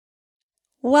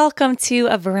Welcome to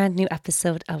a brand new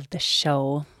episode of the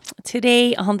show.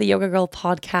 Today on the Yoga Girl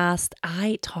podcast,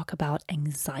 I talk about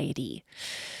anxiety.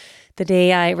 The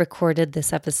day I recorded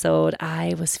this episode,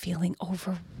 I was feeling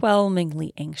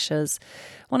overwhelmingly anxious.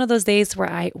 One of those days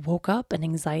where I woke up and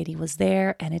anxiety was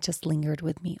there and it just lingered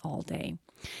with me all day.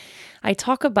 I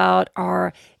talk about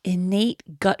our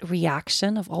innate gut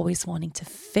reaction of always wanting to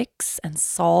fix and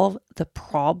solve the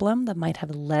problem that might have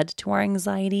led to our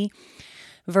anxiety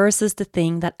versus the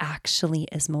thing that actually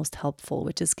is most helpful,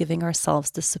 which is giving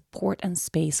ourselves the support and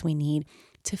space we need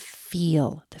to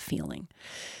feel the feeling,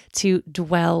 to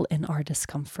dwell in our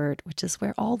discomfort, which is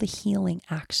where all the healing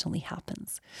actually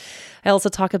happens. I also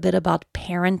talk a bit about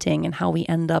parenting and how we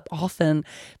end up often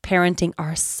parenting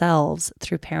ourselves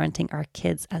through parenting our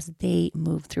kids as they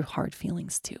move through hard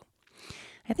feelings too.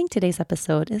 I think today's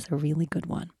episode is a really good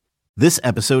one. This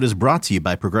episode is brought to you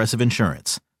by Progressive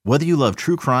Insurance. Whether you love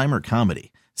true crime or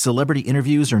comedy, celebrity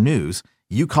interviews or news,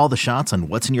 you call the shots on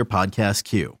what's in your podcast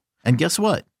queue. And guess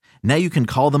what? Now you can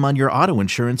call them on your auto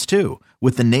insurance too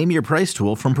with the Name Your Price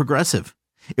tool from Progressive.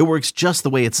 It works just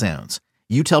the way it sounds.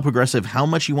 You tell Progressive how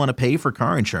much you want to pay for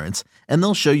car insurance, and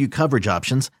they'll show you coverage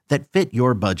options that fit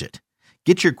your budget.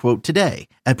 Get your quote today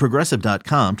at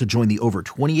Progressive.com to join the over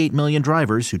 28 million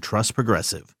drivers who trust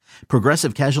Progressive.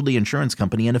 Progressive Casualty Insurance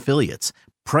Company and Affiliates.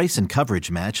 Price and coverage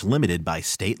match limited by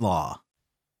state law.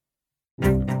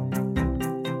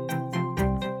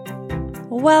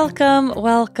 Welcome,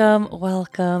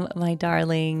 my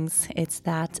darlings. It's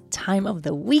that time of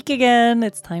the week again.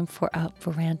 It's time for a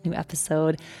brand new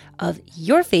episode of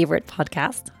your favorite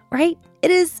podcast, right?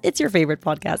 It's your favorite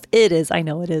podcast. It is. I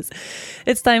know it is.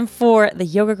 It's time for the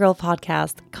Yoga Girl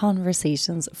podcast,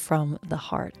 Conversations from the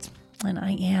Heart. And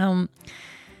I am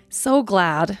so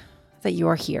glad that you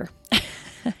are here.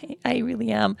 I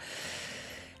really am.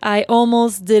 I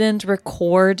almost didn't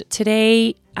record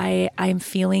today. I'm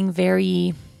feeling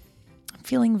very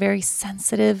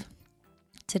sensitive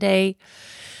today.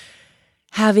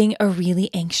 Having a really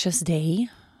anxious day.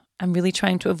 I'm really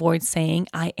trying to avoid saying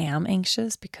I am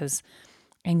anxious because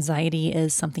anxiety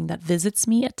is something that visits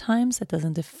me at times. It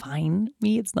doesn't define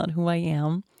me. It's not who I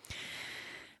am.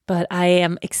 But I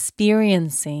am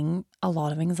experiencing a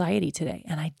lot of anxiety today,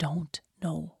 and I don't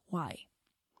know why.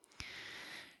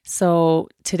 So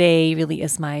today really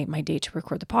is my day to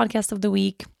record the podcast of the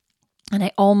week. And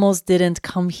I almost didn't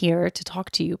come here to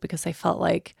talk to you because I felt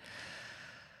like,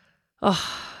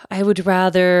 I would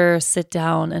rather sit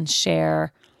down and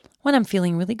share when I'm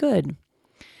feeling really good.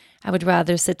 I would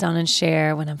rather sit down and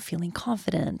share when I'm feeling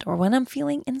confident or when I'm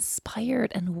feeling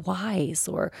inspired and wise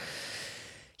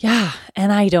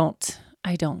and I don't.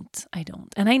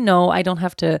 And I know I don't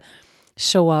have to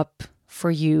show up for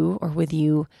you or with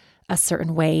you a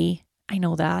certain way. I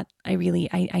know that. I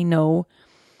know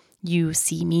you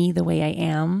see me the way I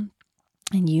am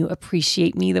and you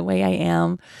appreciate me the way I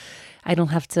am. I don't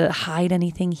have to hide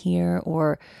anything here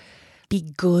or be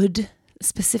good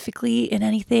specifically in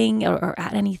anything or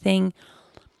at anything.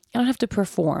 I don't have to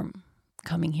perform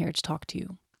coming here to talk to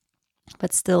you.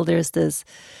 But still there's this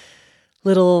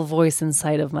little voice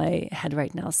inside of my head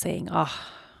right now saying,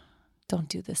 don't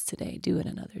do this today. Do it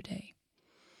another day.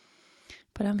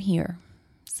 But I'm here.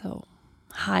 So,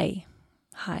 hi.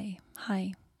 I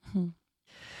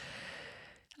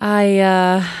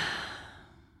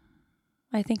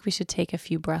think we should take a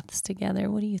few breaths together.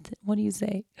 What do you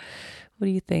say? What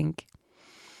do you think?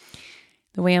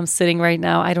 The way I'm sitting right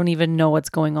now, I don't even know what's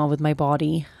going on with my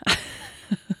body.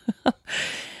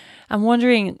 I'm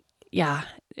wondering,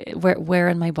 where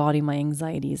in my body my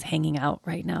anxiety is hanging out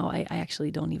right now. I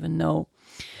actually don't even know.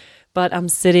 But I'm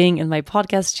sitting in my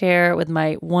podcast chair with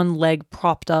my one leg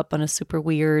propped up on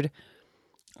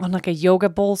on like a yoga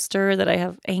bolster that I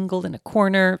have angled in a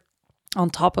corner on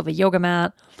top of a yoga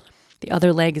mat. The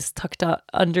other leg is tucked up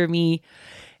under me.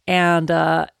 And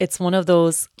it's one of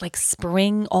those like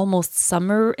spring, almost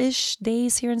summer-ish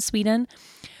days here in Sweden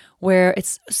where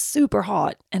it's super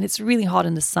hot and it's really hot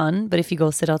in the sun. But if you go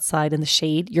sit outside in the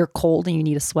shade, you're cold and you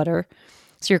need a sweater.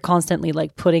 So you're constantly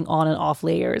like putting on and off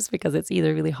layers because it's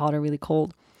either really hot or really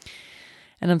cold.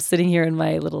 And I'm sitting here in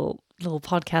my little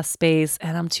podcast space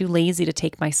and I'm too lazy to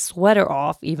take my sweater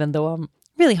off even though I'm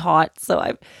really hot. So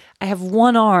I have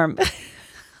one arm.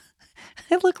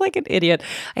 I look like an idiot.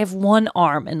 I have one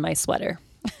arm in my sweater.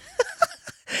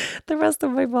 The rest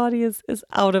of my body is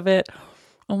out of it.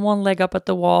 And one leg up at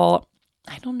the wall.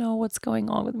 I don't know what's going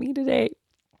on with me today.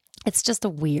 It's just a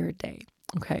weird day.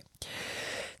 Okay.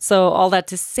 So all that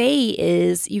to say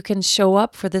is you can show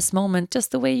up for this moment just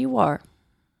the way you are.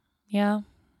 Yeah.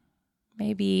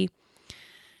 Maybe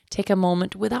take a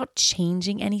moment without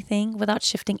changing anything, without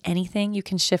shifting anything. You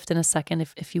can shift in a second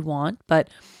if you want, but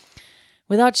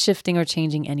without shifting or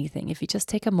changing anything, if you just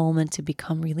take a moment to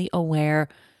become really aware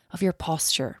of your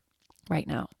posture right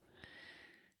now,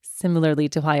 similarly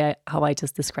to how I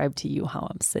just described to you how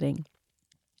I'm sitting.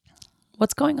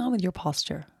 What's going on with your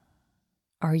posture?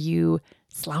 Are you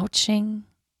slouching?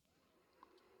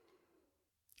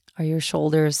 Are your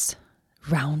shoulders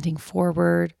rounding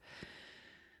forward?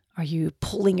 Are you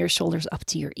pulling your shoulders up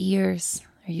to your ears?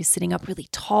 Are you sitting up really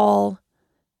tall?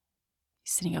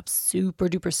 Sitting up super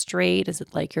duper straight? Is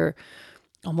it like you're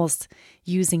almost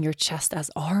using your chest as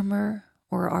armor?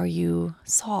 Or are you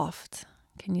soft?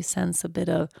 Can you sense a bit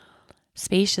of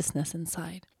spaciousness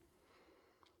inside?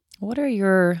 What are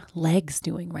your legs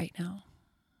doing right now?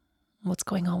 What's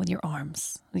going on with your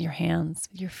arms, with your hands,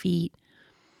 with your feet?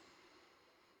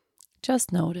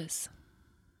 Just notice.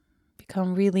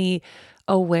 Become really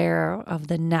aware of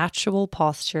the natural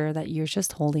posture that you're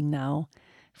just holding now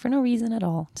for no reason at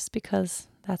all, just because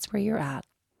that's where you're at.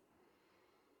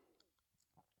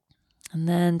 And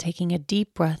then taking a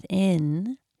deep breath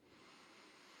in.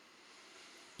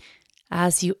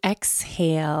 As you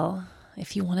exhale,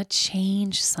 if you want to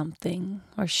change something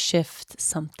or shift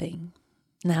something,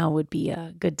 now would be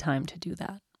a good time to do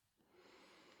that.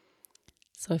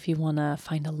 So if you want to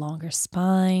find a longer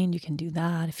spine, you can do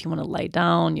that. If you want to lie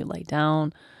down, you lie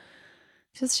down.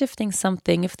 Just shifting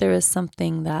something if there is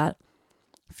something that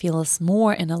feels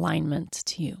more in alignment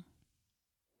to you.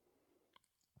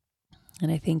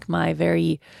 And I think my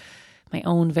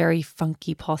own very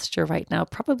funky posture right now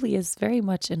probably is very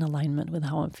much in alignment with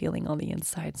how I'm feeling on the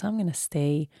inside. So I'm going to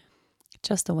stay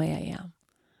just the way I am.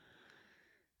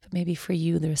 But maybe for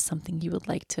you, there's something you would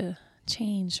like to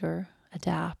change or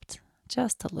adapt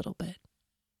just a little bit.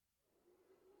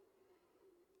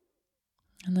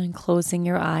 And then closing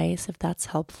your eyes if that's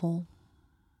helpful.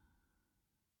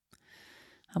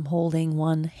 I'm holding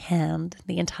one hand,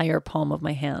 the entire palm of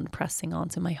my hand, pressing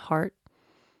onto my heart.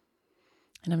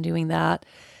 And I'm doing that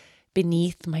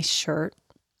beneath my shirt.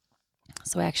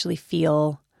 So I actually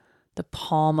feel the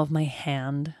palm of my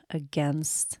hand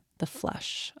against the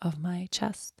flesh of my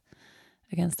chest,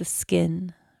 against the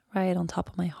skin right on top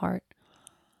of my heart.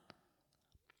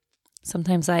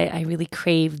 Sometimes I really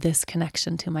crave this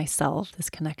connection to myself, this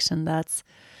connection that's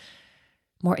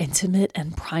more intimate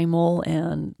and primal,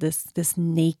 and this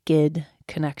naked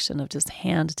connection of just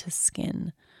hand to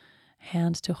skin,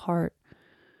 hand to heart.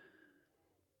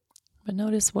 But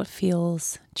notice what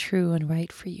feels true and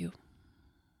right for you.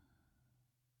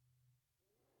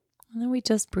 And then we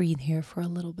just breathe here for a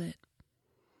little bit.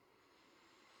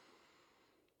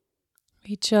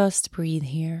 We just breathe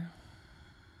here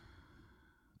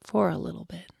for a little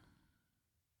bit.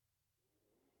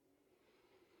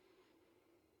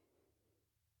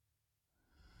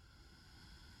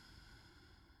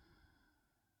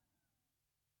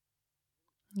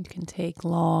 You can take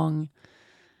long,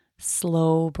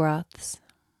 slow breaths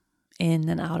in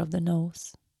and out of the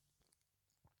nose.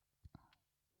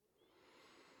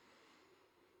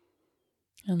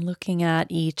 And looking at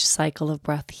each cycle of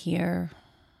breath here,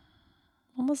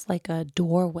 almost like a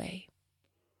doorway.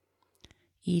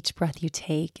 Each breath you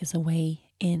take is a way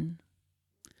in.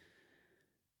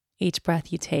 Each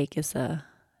breath you take is a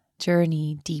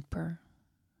journey deeper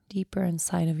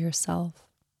inside of yourself.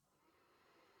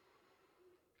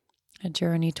 A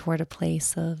journey toward a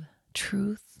place of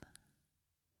truth.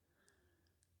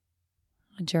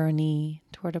 A journey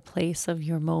toward a place of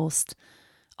your most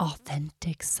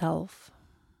authentic self.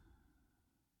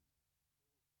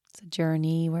 It's a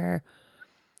journey where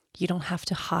you don't have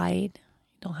to hide.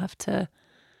 You don't have to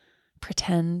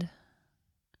pretend.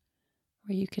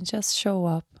 Where you can just show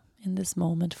up in this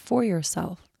moment for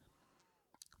yourself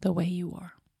the way you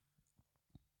are.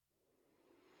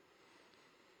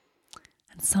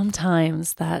 And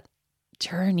sometimes that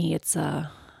journey, it's an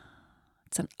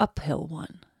uphill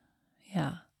one.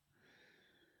 Yeah.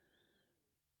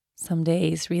 Some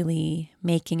days really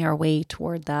making our way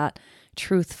toward that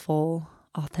truthful,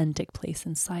 authentic place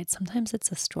inside. Sometimes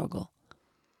it's a struggle.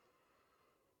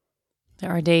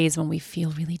 There are days when we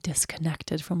feel really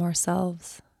disconnected from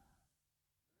ourselves.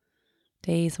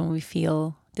 Days when we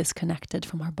feel disconnected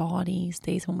from our bodies.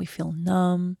 Days when we feel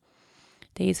numb.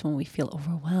 Days when we feel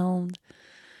overwhelmed.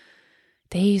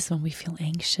 Days when we feel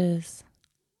anxious.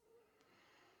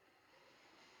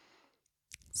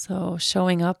 So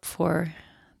showing up for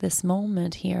this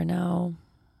moment here now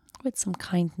with some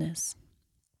kindness.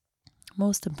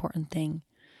 Most important thing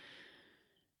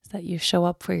is that you show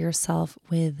up for yourself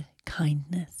with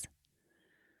kindness.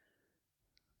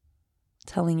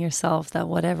 telling yourself that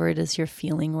whatever it is you're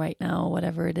feeling right now,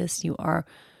 whatever it is you are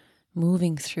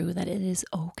moving through, that it is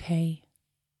okay.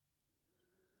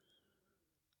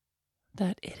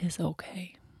 That it is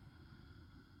okay.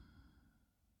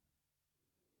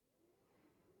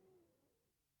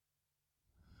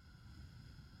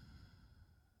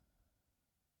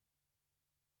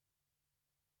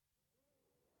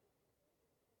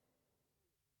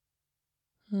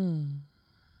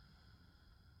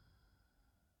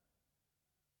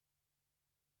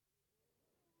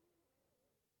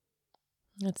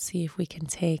 Let's see if we can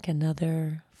take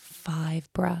another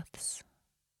 5 breaths,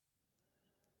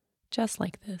 just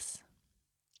like this.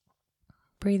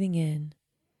 Breathing in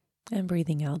and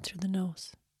breathing out through the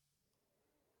nose.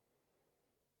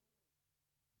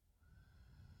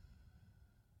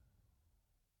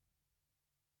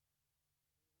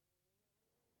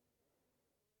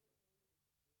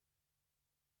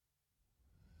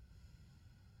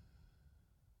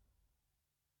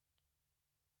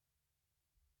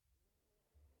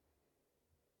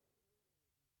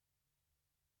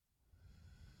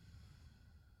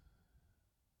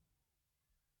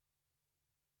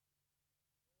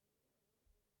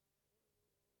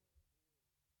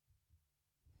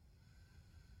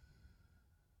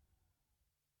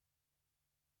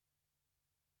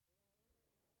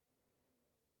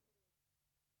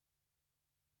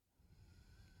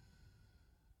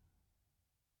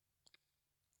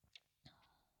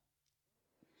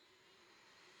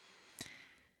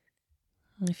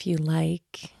 If you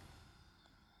like,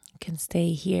 you can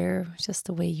stay here just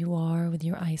the way you are with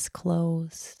your eyes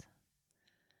closed.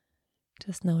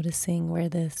 Just noticing where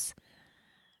this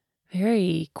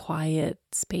very quiet,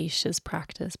 spacious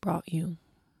practice brought you.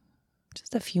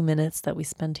 Just a few minutes that we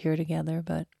spent here together,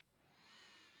 but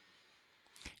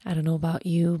I don't know about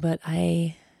you, but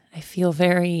I feel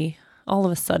very, all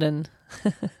of a sudden,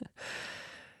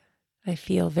 I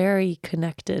feel very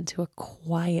connected to a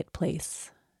quiet place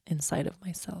inside of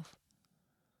myself.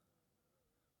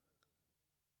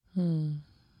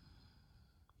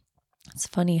 It's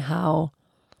funny how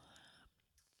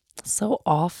so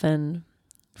often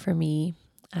for me,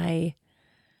 the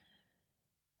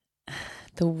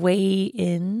way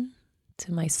in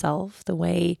to myself, the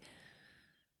way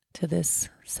to this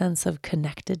sense of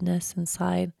connectedness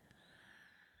inside,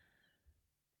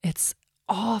 it's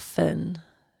often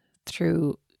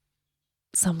through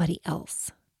somebody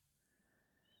else.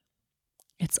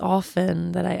 It's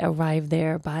often that I arrive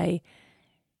there by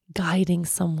guiding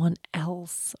someone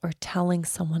else or telling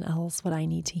someone else what I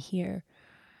need to hear.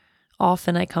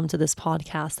 Often I come to this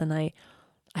podcast and I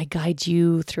guide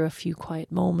you through a few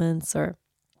quiet moments or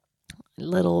the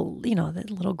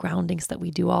little groundings that we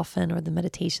do often, or the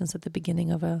meditations at the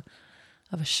beginning of a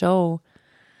show.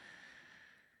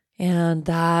 And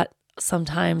that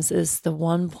sometimes is the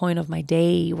one point of my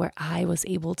day where I was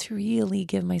able to really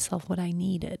give myself what I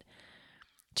needed,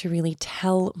 to really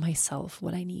tell myself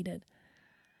what I needed.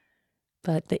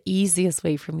 But the easiest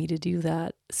way for me to do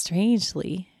that,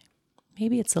 strangely,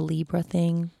 maybe it's a Libra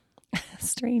thing,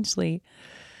 strangely,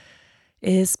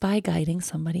 is by guiding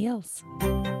somebody else.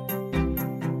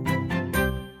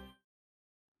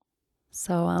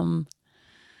 So I'm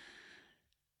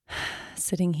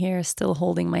sitting here still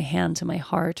holding my hand to my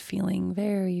heart, feeling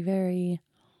very, very,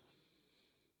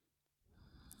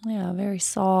 very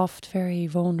soft, very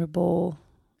vulnerable,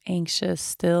 anxious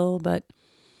still, but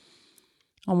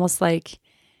almost like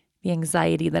the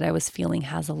anxiety that I was feeling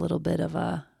has a little bit of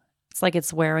it's like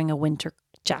it's wearing a winter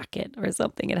jacket or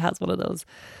something. It has one of those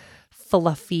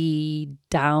fluffy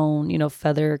down,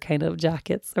 feather kind of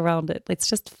jackets around it. It's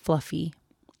just fluffy.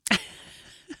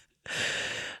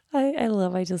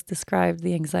 I just described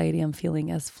the anxiety I'm feeling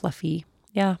as fluffy.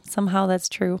 Yeah, somehow that's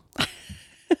true.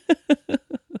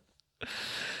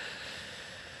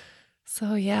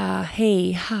 So yeah,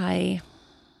 hey, hi.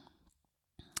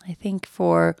 I think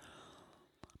for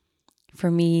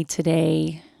me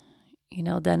today,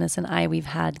 Dennis and I, we've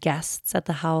had guests at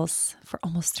the house for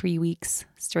almost 3 weeks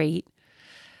straight,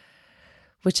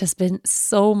 which has been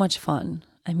so much fun.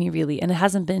 I mean, really, and it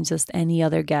hasn't been just any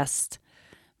other guest,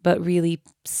 but really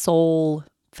soul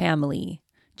family,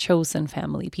 chosen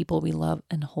family, people we love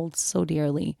and hold so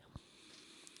dearly,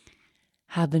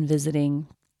 have been visiting.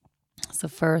 So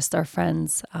first, our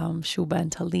friends Shuba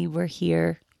and Talib were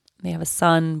here. They have a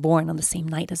son born on the same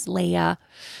night as Leia,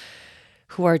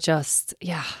 who are just,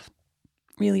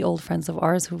 really old friends of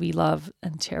ours who we love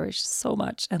and cherish so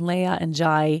much. And Leia and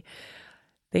Jai,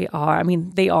 they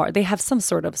have some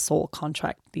sort of soul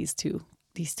contract, these two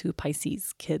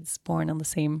Pisces kids born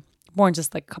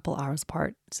just like a couple hours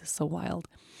apart. It's just so wild.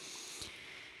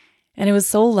 And it was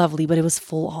so lovely, but it was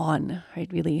full on,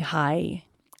 right? Really high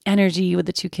energy with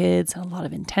the two kids and a lot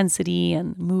of intensity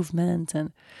and movement.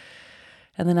 And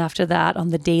then after that, on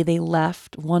the day they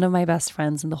left, one of my best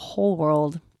friends in the whole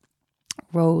world,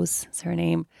 Rose is her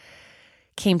name,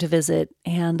 came to visit.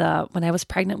 And when I was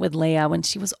pregnant with Leia, when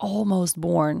she was almost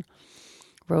born,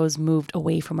 Rose moved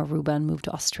away from Aruba and moved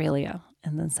to Australia.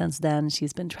 And then since then,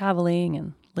 she's been traveling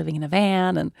and living in a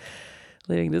van and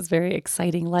living this very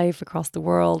exciting life across the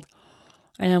world.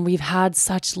 And we've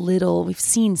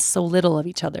seen so little of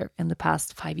each other in the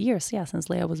past 5 years, since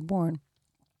Leia was born.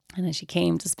 And then she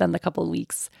came to spend a couple of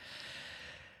weeks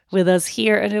with us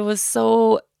here. And it was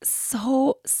so,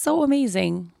 so, so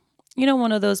amazing.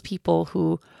 One of those people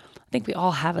who, I think we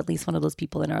all have at least one of those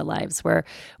people in our lives where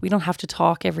we don't have to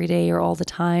talk every day or all the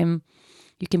time.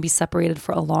 You can be separated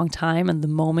for a long time. And the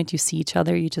moment you see each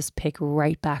other, you just pick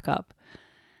right back up.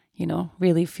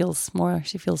 Really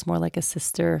she feels more like a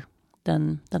sister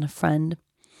than a friend.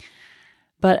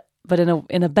 But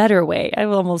in a better way. I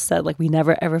almost said like we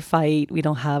never ever fight. We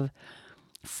don't have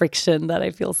friction that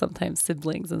I feel sometimes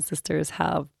siblings and sisters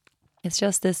have. It's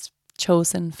just this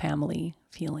chosen family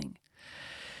feeling.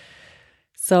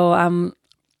 So I'm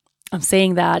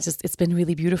saying that it's been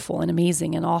really beautiful and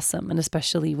amazing and awesome. And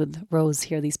especially with Rose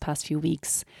here these past few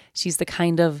weeks, she's the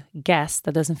kind of guest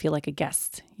that doesn't feel like a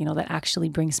guest, that actually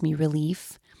brings me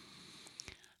relief.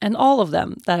 And all of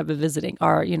them that I've been visiting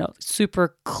are,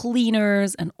 super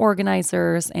cleaners and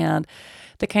organizers and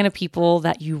the kind of people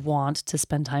that you want to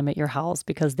spend time at your house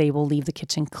because they will leave the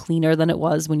kitchen cleaner than it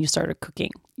was when you started cooking,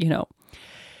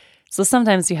 So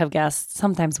sometimes you have guests,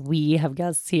 sometimes we have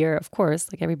guests here, of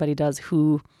course, like everybody does,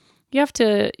 who you have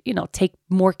to, take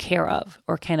more care of,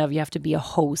 or kind of you have to be a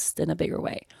host in a bigger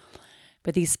way.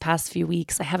 But these past few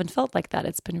weeks, I haven't felt like that.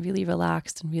 It's been really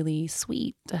relaxed and really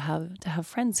sweet to have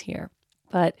friends here.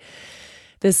 But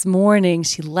this morning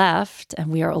she left and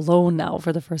we are alone now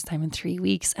for the first time in 3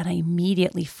 weeks. And I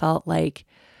immediately felt like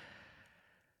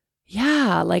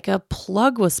a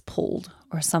plug was pulled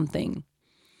or something.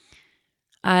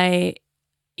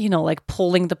 Like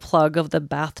pulling the plug of the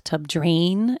bathtub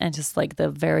drain and just like the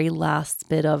very last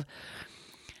bit of,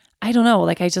 I don't know,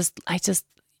 like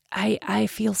I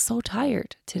feel so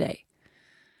tired today.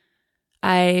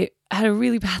 I had a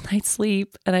really bad night's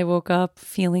sleep and I woke up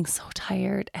feeling so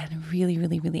tired and really,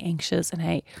 really, really anxious. And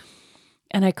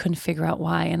I couldn't figure out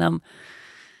why. And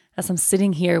as I'm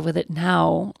sitting here with it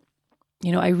now,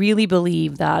 I really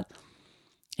believe that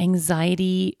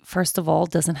anxiety, first of all,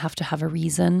 doesn't have to have a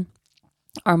reason.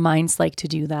 Our minds like to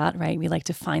do that, right? We like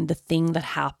to find the thing that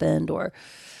happened or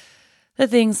the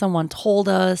thing someone told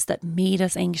us that made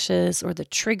us anxious or the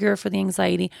trigger for the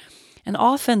anxiety. And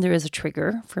often there is a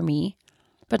trigger for me,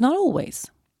 but not always.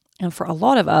 And for a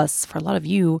lot of us, for a lot of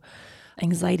you,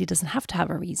 anxiety doesn't have to have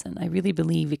a reason. I really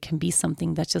believe it can be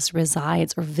something that just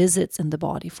resides or visits in the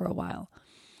body for a while.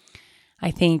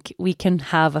 I think we can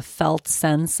have a felt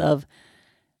sense of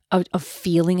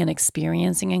feeling and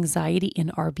experiencing anxiety in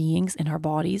our beings, in our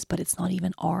bodies, but it's not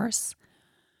even ours.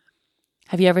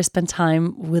 Have you ever spent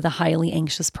time with a highly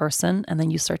anxious person and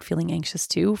then you start feeling anxious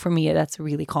too? For me, that's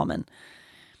really common.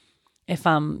 If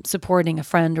I'm supporting a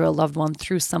friend or a loved one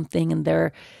through something and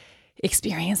they're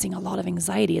experiencing a lot of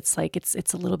anxiety, it's like it's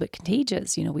a little bit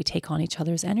contagious. We take on each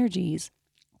other's energies.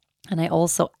 And I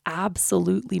also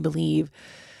absolutely believe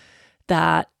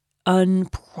that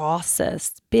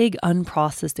big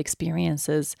unprocessed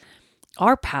experiences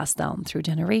are passed down through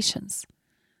generations.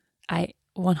 I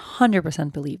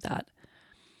 100% believe that.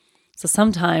 So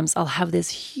sometimes I'll have this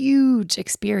huge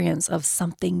experience of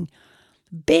something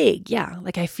big. Yeah.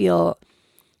 Like I feel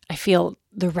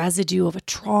the residue of a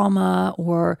trauma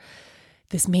or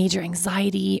this major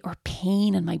anxiety or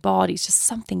pain in my body. It's just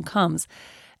something comes.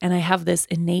 And I have this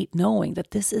innate knowing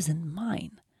that this isn't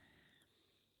mine.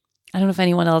 I don't know if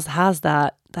anyone else has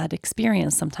that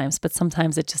experience sometimes, but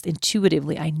sometimes it just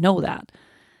intuitively, I know that.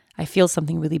 I feel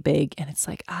something really big and it's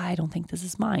like, I don't think this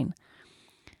is mine.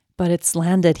 But it's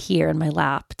landed here in my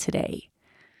lap today.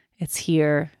 It's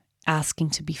here asking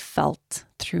to be felt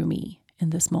through me in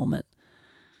this moment.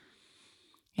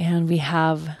 And we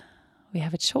have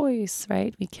a choice,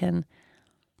 right? We can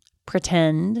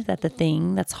pretend that the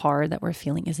thing that's hard that we're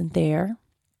feeling isn't there.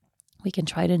 We can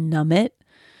try to numb it.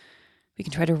 We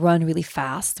can try to run really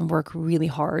fast and work really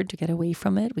hard to get away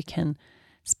from it. We can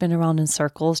spin around in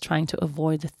circles trying to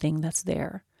avoid the thing that's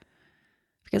there.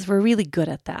 Because we're really good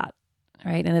at that,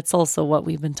 right? And it's also what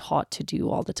we've been taught to do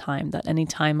all the time, that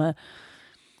anytime an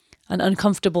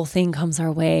uncomfortable thing comes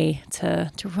our way,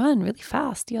 to run really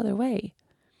fast the other way.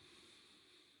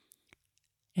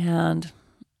 And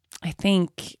I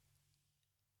think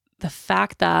the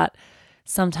fact that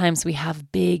sometimes we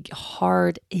have big,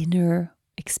 hard inner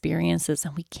experiences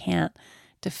and we can't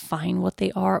define what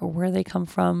they are or where they come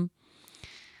from.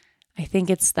 I think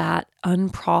it's that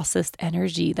unprocessed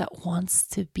energy that wants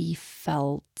to be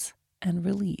felt and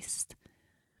released,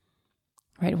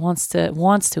 right?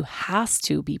 Has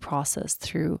to be processed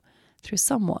through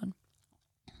someone.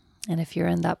 And if you're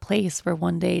in that place where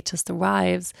one day it just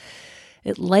arrives,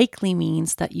 it likely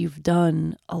means that you've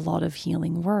done a lot of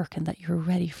healing work and that you're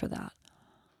ready for that.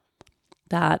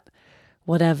 That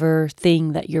whatever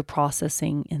thing that you're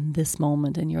processing in this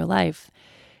moment in your life,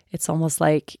 it's almost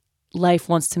like life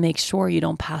wants to make sure you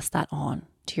don't pass that on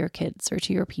to your kids or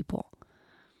to your people.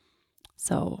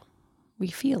 So we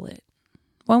feel it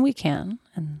when we can,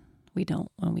 and we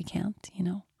don't when we can't,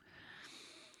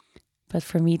 But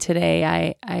for me today,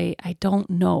 I don't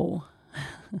know.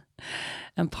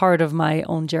 And part of my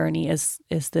own journey is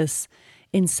this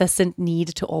incessant need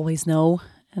to always know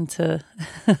and to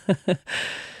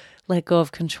let go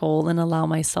of control and allow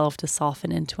myself to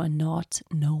soften into a not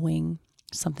knowing,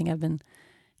 something I've been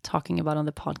talking about on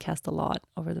the podcast a lot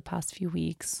over the past few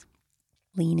weeks,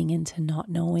 leaning into not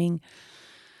knowing,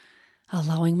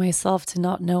 allowing myself to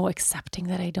not know, accepting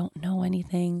that I don't know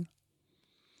anything.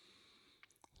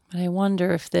 But I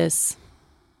wonder if this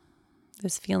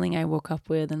feeling I woke up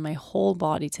with in my whole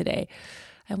body today,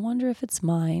 I wonder if it's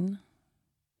mine.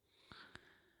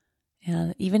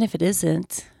 And even if it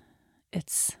isn't,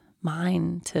 it's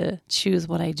mine to choose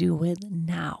what I do with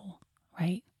now,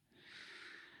 right?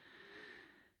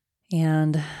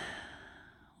 And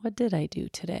what did I do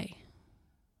today?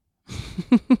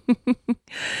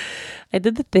 I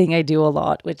did the thing I do a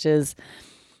lot, which is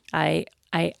I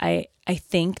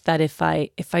think that if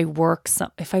I work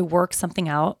something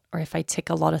out, or if I tick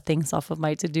a lot of things off of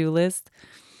my to-do list,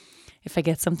 if I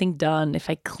get something done, if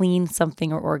I clean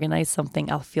something or organize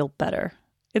something, I'll feel better.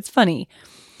 It's funny.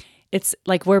 It's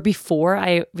like where before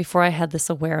I had this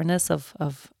awareness of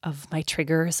my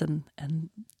triggers and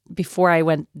before I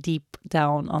went deep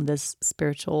down on this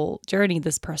spiritual journey,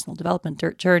 this personal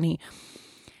development journey,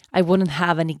 I wouldn't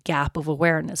have any gap of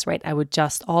awareness, right? I would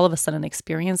just all of a sudden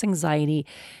experience anxiety,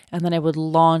 and then I would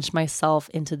launch myself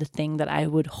into the thing that I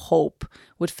would hope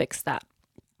would fix that,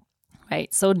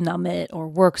 right? So numb it, or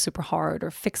work super hard,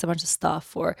 or fix a bunch of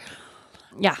stuff, or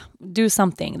do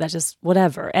something that just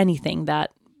whatever, anything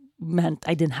that meant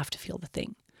I didn't have to feel the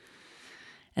thing.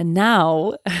 And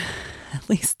now, at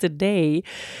least today,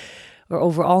 or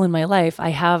overall in my life, I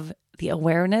have the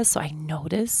awareness. So I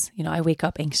notice, I wake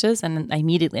up anxious, and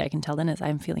immediately I can tell then as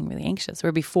I'm feeling really anxious.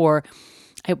 Where before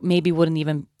I maybe wouldn't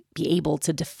even be able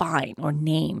to define or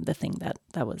name the thing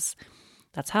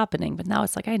that's happening. But now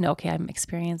it's like, I know, okay, I'm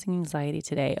experiencing anxiety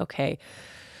today. Okay,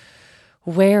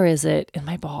 where is it in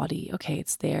my body? Okay,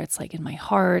 it's there. It's like in my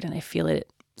heart, and I feel it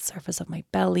surface of my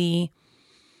belly.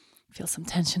 Feel some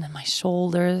tension in my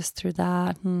shoulders through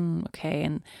that. Okay,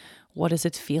 and what does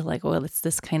it feel like? Well, it's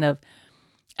this kind of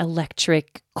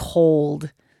electric,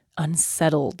 cold,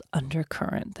 unsettled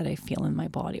undercurrent that I feel in my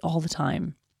body all the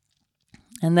time.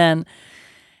 And then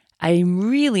I'm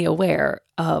really aware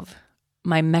of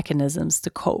my mechanisms to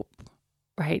cope,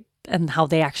 right? And how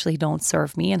they actually don't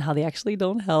serve me and how they actually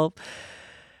don't help.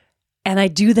 And I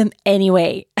do them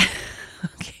anyway.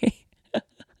 Okay.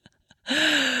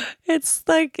 It's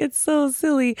like, it's so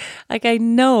silly. Like I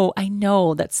know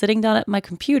that sitting down at my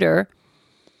computer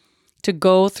to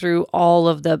go through all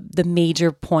of the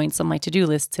major points on my to-do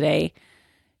list today,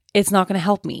 it's not going to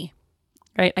help me,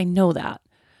 right? I know that.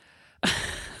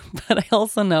 But I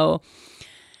also know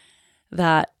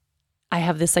that I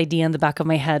have this idea in the back of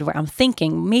my head where I'm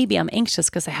thinking maybe I'm anxious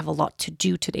because I have a lot to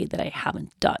do today that I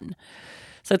haven't done.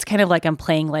 So it's kind of like I'm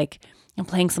playing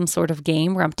some sort of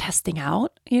game where I'm testing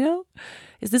out,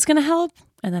 is this going to help?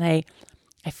 And then I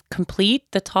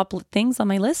complete the top things on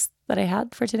my list that I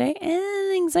had for today,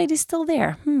 and anxiety's still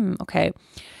there. Okay.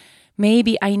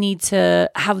 Maybe I need to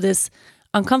have this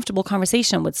uncomfortable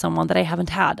conversation with someone that I haven't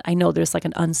had. I know there's like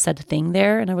an unsaid thing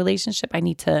there in a relationship. I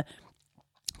need to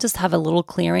just have a little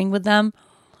clearing with them.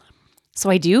 So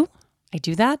I do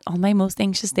that on my most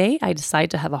anxious day. I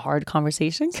decide to have a hard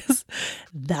conversation because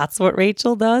that's what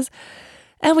Rachel does.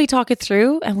 And we talk it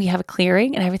through and we have a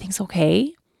clearing and everything's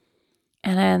okay.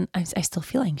 And then I still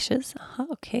feel anxious.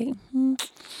 Okay.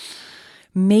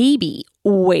 Maybe,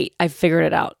 wait, I figured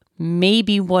it out.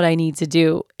 Maybe what I need to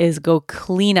do is go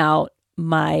clean out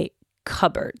my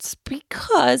cupboards,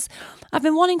 because I've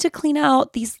been wanting to clean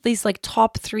out these like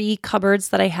top 3 cupboards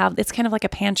that I have. It's kind of like a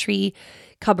pantry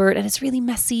cupboard, and it's really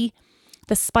messy.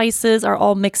 The spices are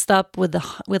all mixed up with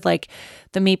like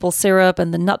the maple syrup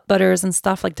and the nut butters and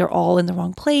stuff. Like they're all in the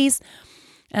wrong place.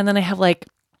 And then I have like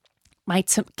my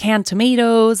canned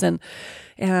tomatoes and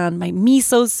my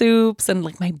miso soups and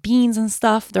like my beans and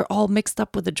stuff. They're all mixed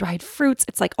up with the dried fruits.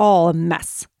 It's like all a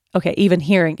mess. Okay, even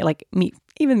hearing like me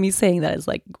saying that is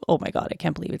like, oh my God, I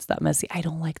can't believe it's that messy. I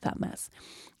don't like that mess.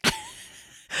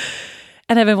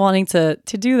 And I've been wanting to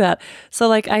do that. So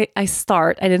like I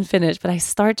didn't finish, but I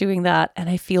start doing that and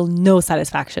I feel no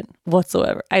satisfaction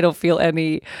whatsoever. I don't feel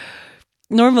any.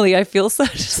 Normally I feel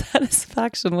such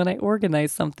satisfaction when I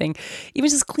organize something. Even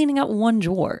just cleaning out one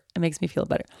drawer, it makes me feel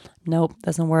better. Nope,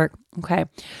 doesn't work. Okay.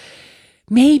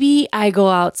 Maybe I go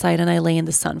outside and I lay in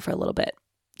the sun for a little bit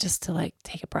just to like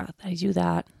take a breath. I do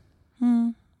that.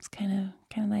 It's kind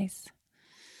of nice.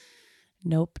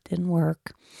 Nope, didn't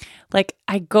work. Like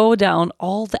I go down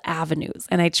all the avenues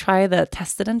and I try the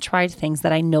tested and tried things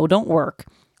that I know don't work,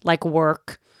 like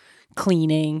work,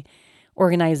 cleaning,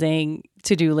 organizing,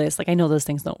 to-do lists. Like I know those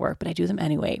things don't work, but I do them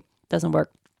anyway. Doesn't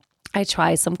work. I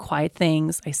try some quiet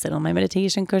things. I sit on my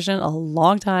meditation cushion a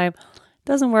long time.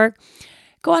 Doesn't work.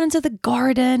 Go out into the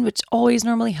garden, which always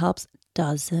normally helps.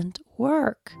 Doesn't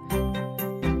work.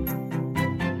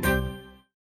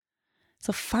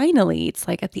 So finally, it's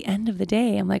like at the end of the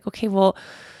day, I'm like, okay, well,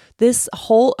 this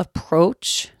whole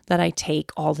approach that I take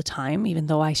all the time, even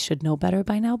though I should know better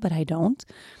by now, but I don't,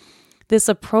 this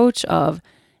approach of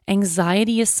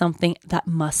anxiety is something that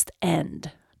must end,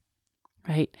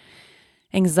 right?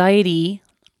 Anxiety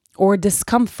or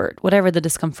discomfort, whatever the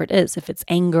discomfort is, if it's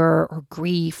anger or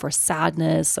grief or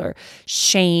sadness or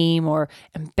shame or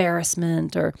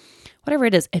embarrassment or whatever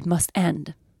it is, it must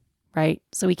end. Right?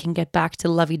 So we can get back to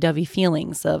lovey-dovey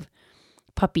feelings of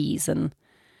puppies and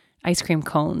ice cream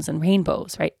cones and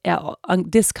rainbows, right?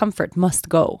 Discomfort must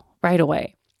go right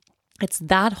away. It's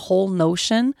that whole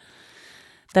notion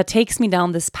that takes me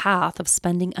down this path of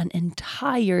spending an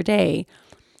entire day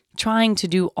trying to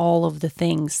do all of the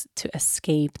things to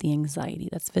escape the anxiety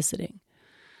that's visiting.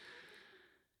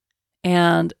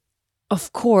 And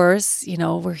of course,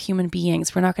 we're human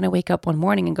beings. We're not going to wake up one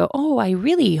morning and go, oh, I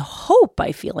really hope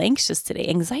I feel anxious today.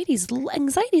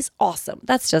 Anxiety's awesome.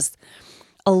 That's just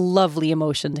a lovely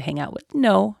emotion to hang out with.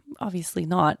 No, obviously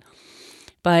not.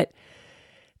 But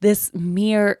this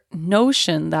mere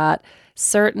notion that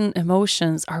certain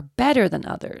emotions are better than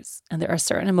others, and there are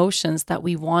certain emotions that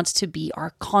we want to be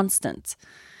our constant.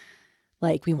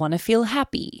 Like we want to feel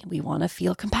happy. We want to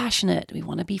feel compassionate. We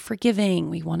want to be forgiving.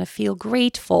 We want to feel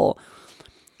grateful.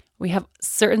 We have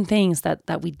certain things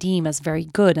that we deem as very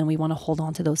good, and we want to hold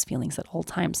on to those feelings at all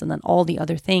times. And then all the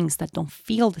other things that don't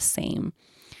feel the same,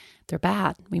 they're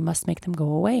bad. We must make them go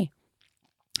away.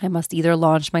 I must either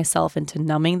launch myself into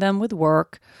numbing them with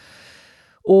work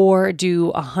or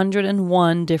do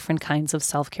 101 different kinds of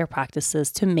self-care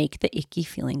practices to make the icky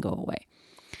feeling go away.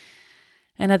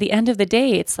 And at the end of the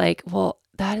day, it's like, well,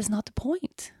 that is not the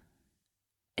point,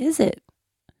 is it?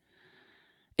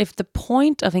 If the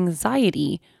point of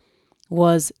anxiety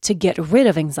was to get rid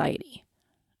of anxiety,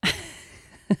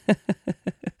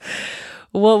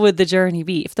 what would the journey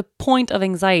be? If the point of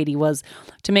anxiety was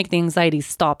to make the anxiety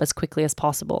stop as quickly as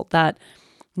possible, that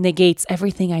negates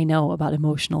everything I know about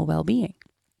emotional well-being,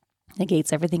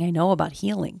 negates everything I know about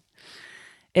healing.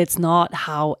 It's not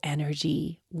how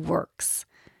energy works,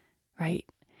 right?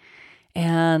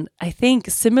 And I think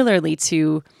similarly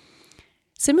to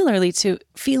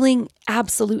feeling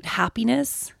absolute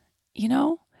happiness,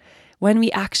 when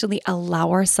we actually allow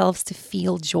ourselves to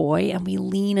feel joy and we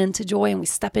lean into joy and we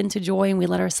step into joy and we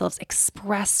let ourselves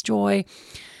express joy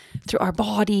through our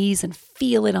bodies and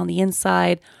feel it on the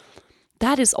inside,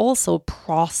 that is also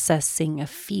processing a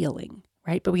feeling,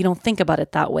 right? But we don't think about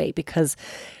it that way because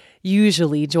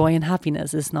usually joy and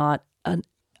happiness is not an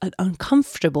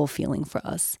uncomfortable feeling for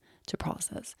us to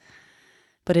process.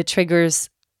 But it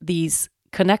triggers these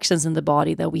connections in the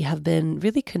body that we have been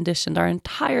really conditioned our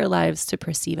entire lives to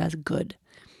perceive as good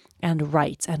and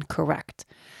right and correct.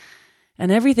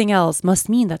 And everything else must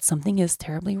mean that something is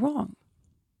terribly wrong.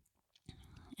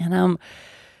 And I'm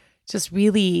just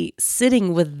really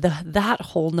sitting with that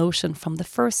whole notion from the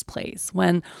first place.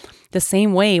 When the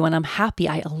same way when I'm happy,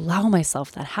 I allow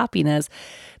myself that happiness,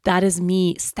 that is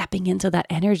me stepping into that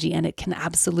energy, and it can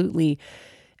absolutely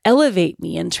elevate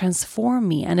me and transform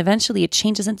me. And eventually it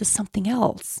changes into something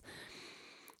else,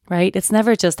 right? It's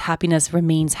never just happiness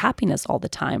remains happiness all the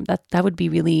time. That would be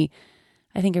really,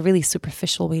 I think, a really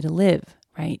superficial way to live,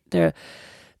 right? The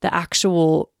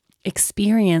actual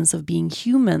experience of being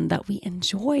human that we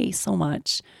enjoy so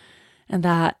much, and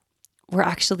that we're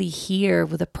actually here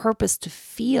with a purpose to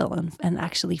feel and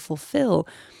actually fulfill,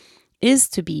 is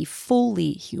to be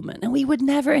fully human. And we would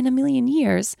never in a million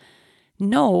years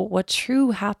know what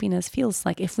true happiness feels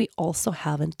like if we also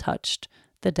haven't touched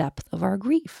the depth of our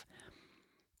grief.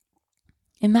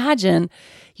 Imagine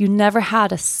you never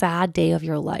had a sad day of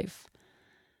your life.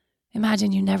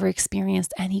 Imagine you never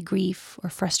experienced any grief or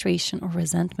frustration or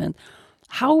resentment.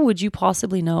 How would you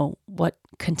possibly know what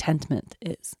contentment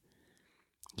is?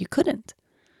 You couldn't.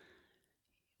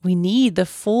 We need the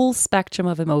full spectrum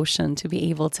of emotion to be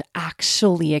able to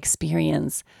actually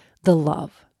experience the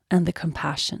love and the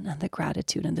compassion and the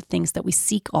gratitude and the things that we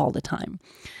seek all the time.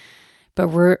 But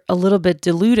we're a little bit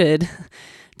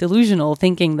delusional,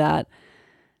 thinking that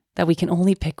we can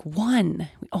only pick one.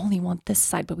 We only want this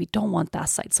side, but we don't want that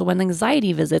side. So when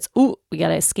anxiety visits, we got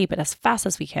to escape it as fast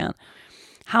as we can.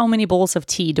 How many bowls of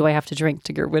tea do I have to drink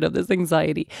to get rid of this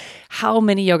anxiety? How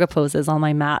many yoga poses on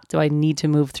my mat do I need to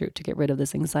move through to get rid of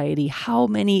this anxiety? How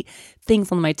many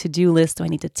things on my to-do list do I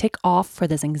need to tick off for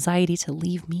this anxiety to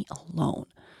leave me alone?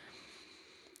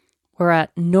 Where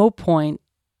at no point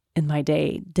in my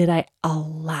day did I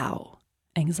allow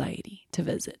anxiety to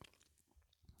visit.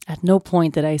 At no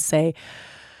point did I say,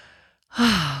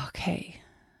 okay,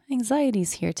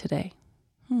 anxiety's here today.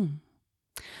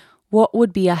 What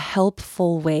would be a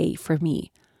helpful way for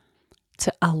me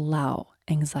to allow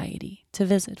anxiety to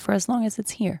visit for as long as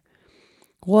it's here?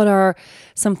 What are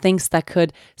some things that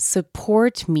could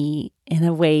support me in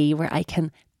a way where I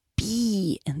can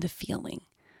be in the feeling,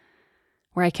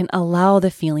 where I can allow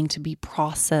the feeling to be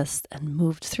processed and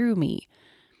moved through me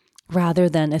rather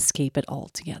than escape it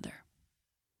altogether?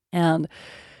 And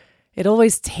it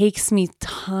always takes me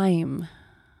time.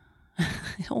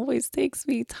 It always takes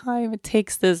me time. It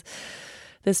takes this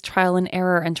trial and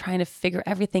error and trying to figure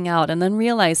everything out, and then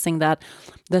realizing that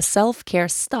the self-care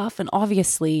stuff, and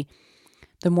obviously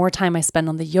the more time I spend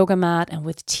on the yoga mat and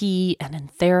with tea and in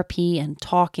therapy and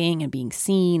talking and being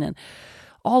seen and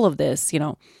all of this,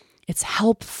 it's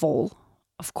helpful.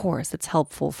 Of course, it's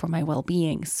helpful for my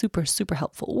well-being. Super, super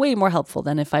helpful. Way more helpful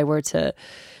than if I were to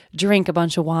drink a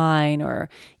bunch of wine or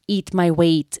eat my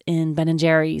weight in Ben &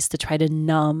 Jerry's to try to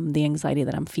numb the anxiety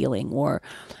that I'm feeling, or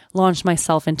launch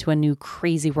myself into a new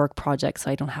crazy work project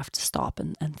so I don't have to stop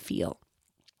and feel,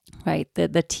 right?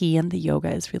 The tea and the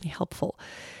yoga is really helpful.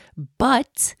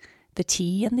 But the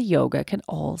tea and the yoga can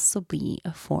also be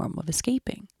a form of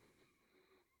escaping.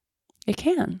 It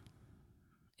can.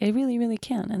 It really, really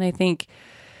can. And I think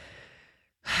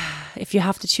if you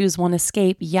have to choose one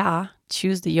escape,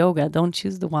 choose the yoga. Don't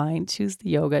choose the wine. Choose the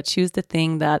yoga. Choose the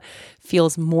thing that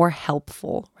feels more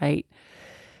helpful, right?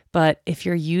 But if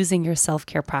you're using your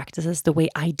self-care practices the way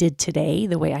I did today,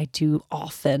 the way I do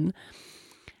often,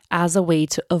 as a way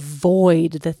to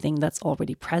avoid the thing that's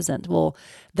already present, well,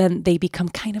 then they become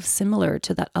kind of similar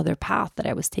to that other path that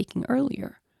I was taking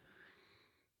earlier.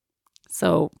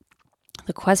 So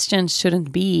the question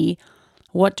shouldn't be,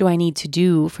 what do I need to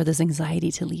do for this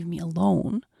anxiety to leave me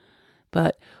alone?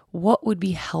 But what would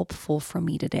be helpful for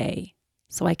me today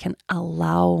so I can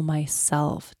allow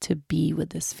myself to be with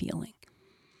this feeling?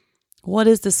 What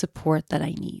is the support that I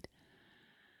need?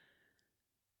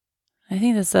 I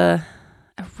think that's a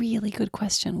really good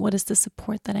question. What is the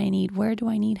support that I need? Where do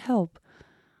I need help?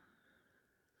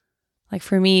 Like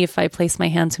for me, if I place my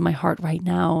hand to my heart right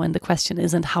now, and the question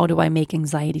isn't how do I make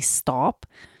anxiety stop,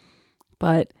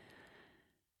 but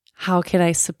how can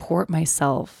I support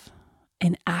myself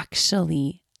in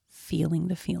actually feeling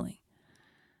the feeling?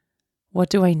 What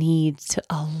do I need to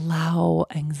allow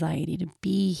anxiety to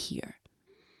be here?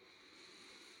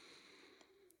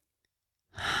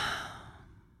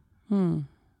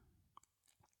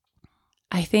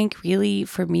 I think really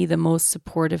for me, the most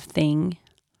supportive thing,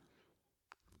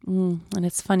 and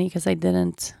it's funny because I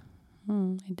didn't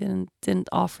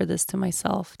offer this to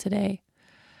myself today.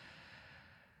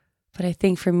 But I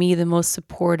think for me, the most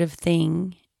supportive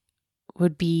thing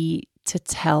would be to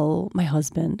tell my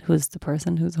husband, who is the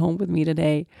person who's home with me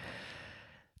today,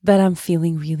 that I'm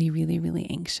feeling really, really, really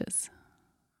anxious.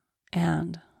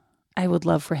 And I would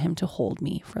love for him to hold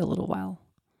me for a little while.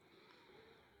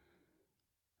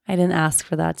 I didn't ask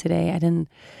for that today.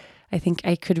 I think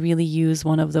I could really use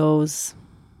one of those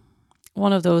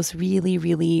really,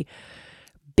 really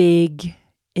big,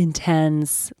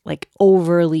 intense, like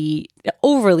overly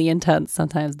intense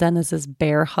sometimes. Dennis's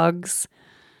bear hugs.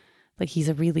 Like he's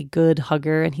a really good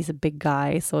hugger and he's a big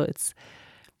guy. So it's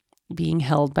being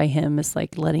held by him is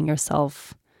like letting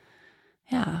yourself,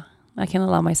 I can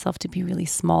allow myself to be really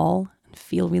small and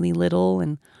feel really little.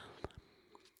 And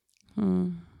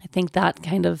I think that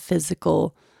kind of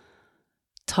physical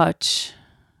touch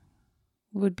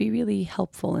would be really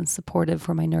helpful and supportive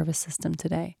for my nervous system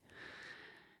today.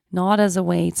 Not as a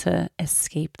way to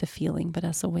escape the feeling, but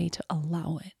as a way to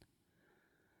allow it.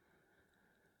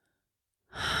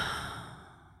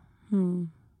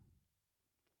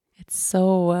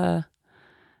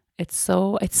 it's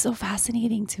so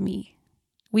fascinating to me.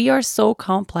 We are so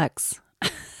complex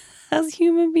as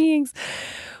human beings.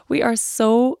 We are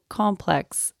so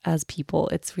complex as people.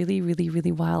 It's really, really,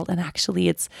 really wild. And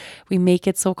actually we make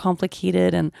it so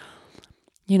complicated. And,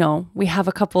 we have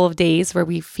a couple of days where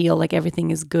we feel like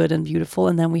everything is good and beautiful.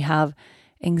 And then we have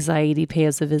anxiety pay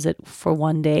us a visit for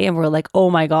one day. And we're like, oh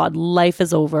my God, life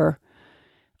is over.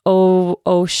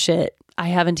 Oh shit. I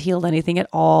haven't healed anything at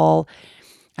all.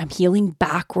 I'm healing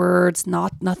backwards.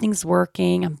 Nothing's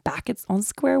working. I'm back on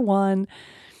square one.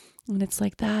 And it's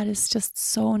like, that is just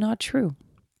so not true.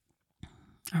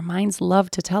 Our minds love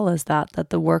to tell us that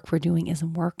the work we're doing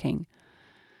isn't working.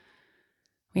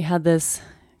 We had this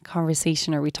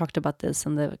conversation, or we talked about this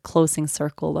in the closing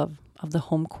circle of the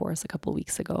home course a couple of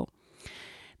weeks ago.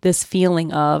 This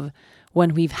feeling of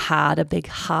when we've had a big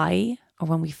high, or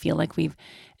when we feel like we've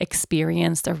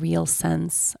experienced a real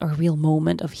sense or a real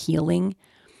moment of healing,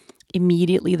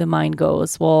 immediately the mind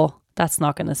goes, well, that's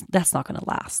not gonna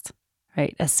last,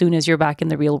 right? As soon as you're back in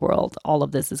the real world, all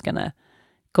of this is gonna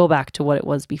go back to what it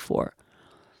was before.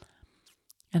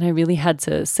 And I really had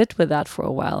to sit with that for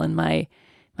a while. And my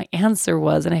answer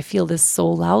was, and I feel this so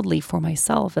loudly for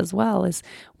myself as well, is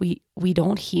we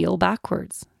don't heal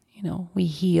backwards. We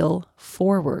heal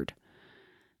forward.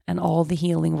 And all the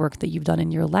healing work that you've done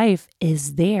in your life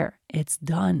is there. It's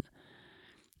done.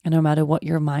 And no matter what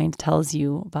your mind tells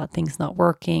you about things not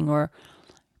working or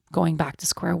going back to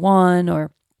square one,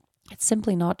 or it's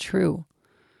simply not true.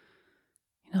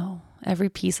 Every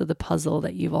piece of the puzzle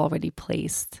that you've already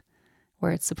placed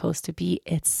where it's supposed to be,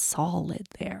 it's solid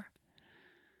there.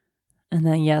 And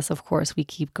then, yes, of course, we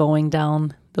keep going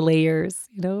down the layers.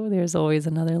 There's always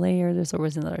another layer. There's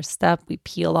always another step. We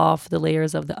peel off the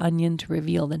layers of the onion to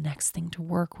reveal the next thing to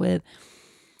work with.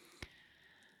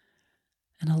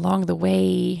 And along the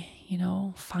way,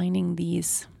 finding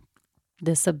this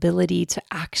ability to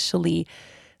actually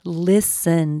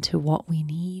listen to what we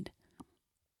need.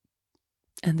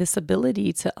 And this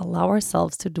ability to allow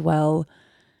ourselves to dwell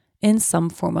in some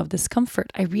form of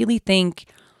discomfort. I really think,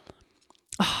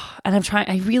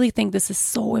 I really think this is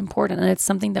so important. And it's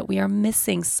something that we are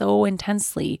missing so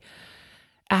intensely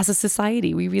as a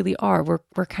society. We really are.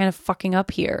 We're kind of fucking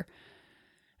up here.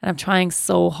 And I'm trying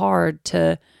so hard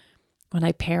to, when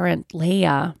I parent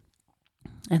Leia,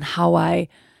 and how I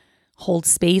hold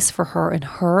space for her and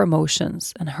her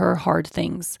emotions and her hard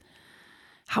things,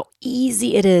 how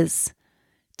easy it is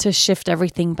to shift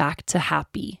everything back to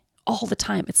happy all the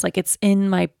time. It's like it's in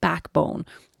my backbone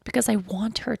because I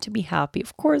want her to be happy.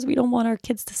 Of course, we don't want our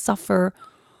kids to suffer,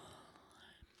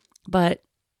 but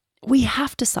we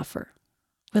have to suffer.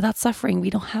 Without suffering, we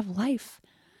don't have life.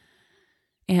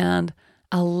 And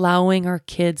allowing our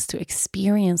kids to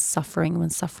experience suffering when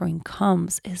suffering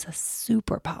comes is a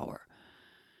superpower.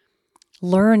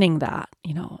 Learning that,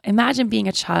 imagine being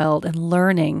a child and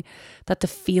learning that the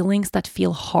feelings that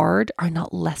feel hard are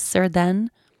not lesser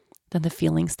than the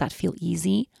feelings that feel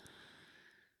easy.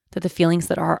 That the feelings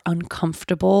that are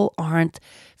uncomfortable aren't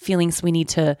feelings we need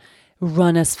to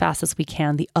run as fast as we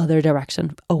can the other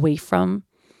direction away from.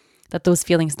 That those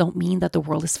feelings don't mean that the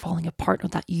world is falling apart, or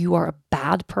that you are a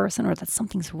bad person, or that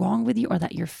something's wrong with you, or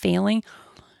that you're failing,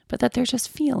 but that they're just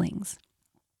feelings.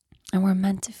 And we're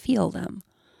meant to feel them.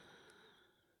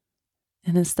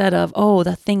 And instead of, oh,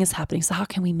 that thing is happening, so how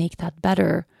can we make that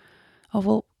better? Oh,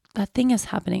 well, that thing is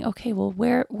happening. Okay, well,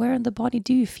 where in the body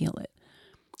do you feel it?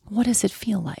 What does it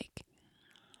feel like?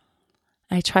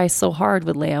 I try so hard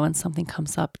with Leia when something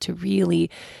comes up to really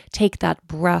take that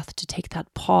breath, to take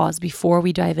that pause before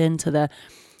we dive into the,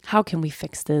 how can we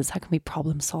fix this? How can we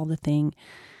problem solve the thing?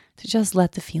 To just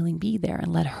let the feeling be there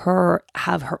and let her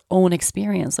have her own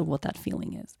experience of what that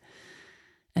feeling is.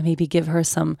 And maybe give her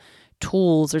some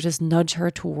tools, or just nudge her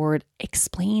toward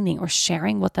explaining or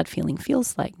sharing what that feeling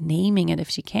feels like, naming it if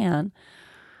she can.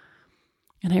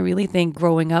 And I really think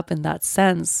growing up in that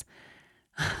sense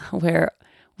where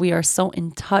we are so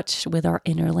in touch with our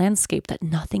inner landscape that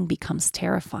nothing becomes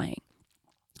terrifying,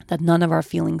 that none of our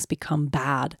feelings become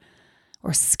bad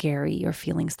or scary or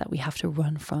feelings that we have to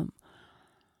run from.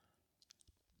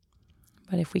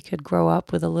 But if we could grow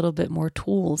up with a little bit more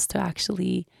tools to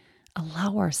actually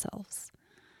allow ourselves,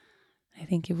 I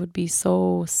think it would be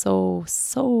so, so,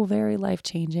 so very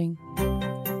life-changing.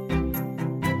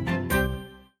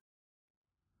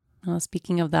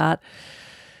 Speaking of that,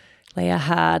 Leia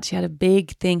had a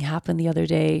big thing happen the other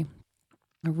day,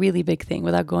 a really big thing,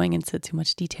 without going into too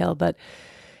much detail, but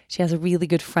she has a really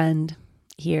good friend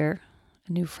here,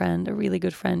 a new friend, a really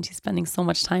good friend she's spending so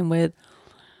much time with.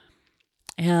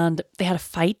 And they had a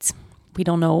fight We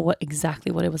don't know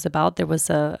exactly what it was about. There was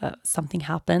something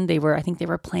happened. I think they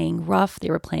were playing rough. They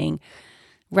were playing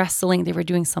wrestling. They were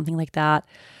doing something like that.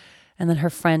 And then her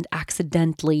friend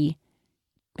accidentally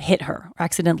hit her, or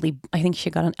accidentally, I think she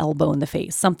got an elbow in the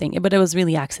face, something, but it was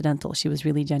really accidental. She was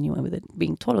really genuine with it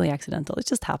being totally accidental. It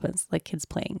just happens, like kids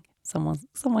playing.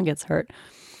 Someone gets hurt.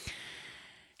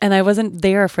 And I wasn't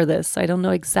there for this, so I don't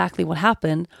know exactly what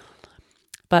happened.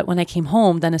 But when I came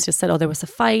home, Dennis just said, oh, there was a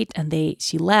fight, and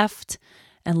she left.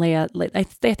 And Leah, I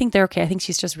think they're okay. I think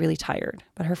she's just really tired.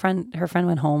 But her friend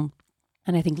went home,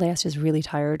 and I think Leah's just really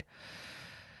tired.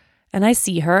 And I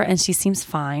see her, and she seems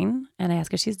fine. And I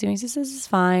ask her how she's doing. She says it's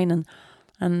fine.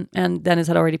 And Dennis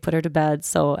had already put her to bed,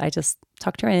 so I just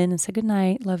tucked her in and said good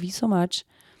night, love you so much.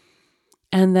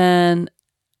 And then,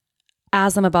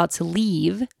 as I'm about to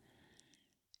leave,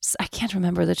 I can't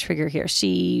remember the trigger here.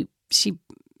 She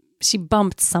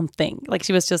bumped something, like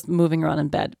she was just moving around in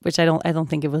bed, which I don't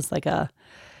think it was like I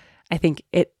think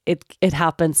it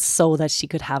happened so that she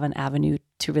could have an avenue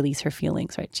to release her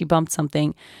feelings, right? She bumped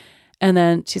something, and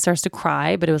then she starts to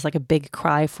cry, but it was like a big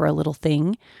cry for a little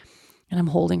thing. And I'm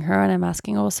holding her and I'm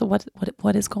asking, oh, so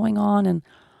what is going on?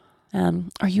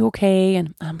 And are you okay?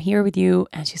 And I'm here with you.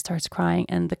 And she starts crying,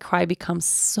 and the cry becomes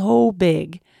so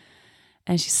big.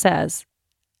 And she says,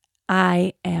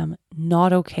 I am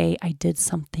not okay. I did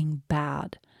something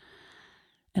bad.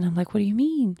 And I'm like, what do you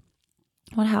mean?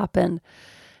 What happened?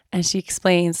 And she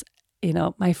explains,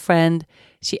 my friend,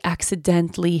 she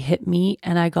accidentally hit me,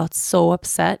 and I got so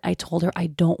upset. I told her I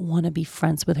don't want to be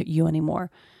friends with you anymore.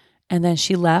 And then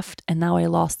she left, and now I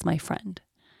lost my friend.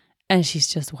 And she's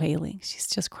just wailing. She's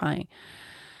just crying.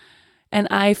 And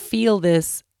I feel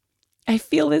this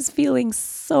feeling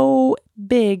so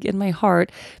big in my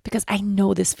heart, because I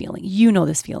know this feeling. You know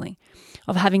this feeling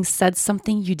of having said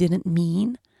something you didn't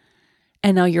mean,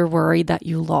 and now you're worried that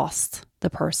you lost the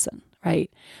person,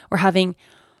 right? Or having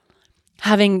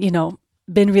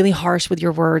been really harsh with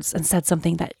your words and said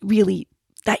something that really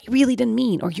didn't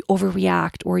mean, or you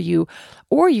overreact, or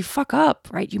you fuck up,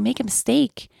 right? You make a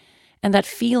mistake, and that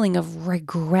feeling of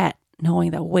regret,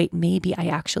 knowing that, wait, maybe I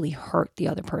actually hurt the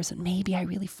other person. Maybe I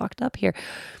really fucked up here.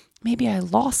 Maybe I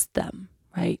lost them,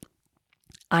 right?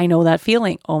 I know that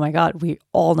feeling. Oh my God, we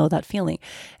all know that feeling.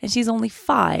 And she's only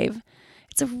 5.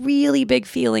 It's a really big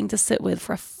feeling to sit with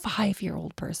for a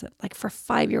 5-year-old person, like for a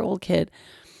 5-year-old kid.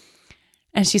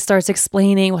 And she starts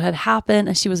explaining what had happened.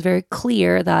 And she was very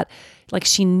clear that, like,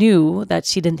 she knew that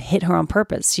she didn't hit her on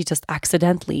purpose. She just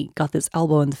accidentally got this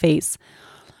elbow in the face.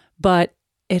 But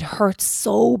it hurt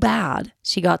so bad.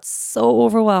 She got so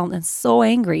overwhelmed and so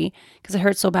angry because it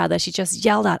hurt so bad that she just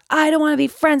yelled out, I don't want to be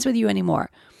friends with you anymore.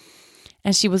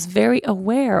 And she was very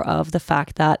aware of the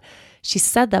fact that she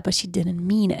said that, but she didn't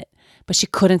mean it. But she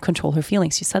couldn't control her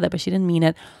feelings. She said that, but she didn't mean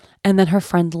it. And then her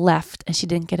friend left, and she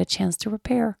didn't get a chance to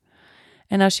repair.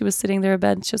 And now she was sitting there in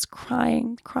bed, just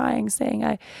crying, saying,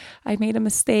 I made a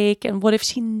mistake. And what if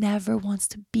she never wants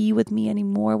to be with me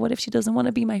anymore? What if she doesn't want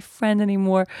to be my friend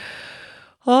anymore?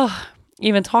 Oh,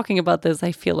 even talking about this,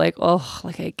 I feel like,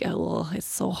 it's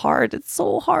so hard. It's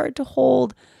so hard to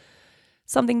hold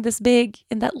something this big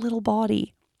in that little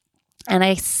body. And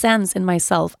I sense in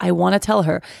myself, I want to tell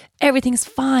her, everything's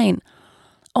fine.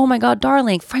 Oh my God,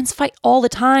 darling, friends fight all the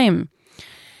time.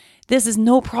 This is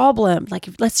no problem. Like,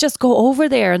 let's just go over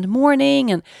there in the morning,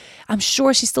 and I'm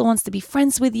sure she still wants to be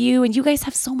friends with you, and you guys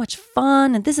have so much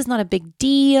fun, and this is not a big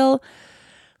deal.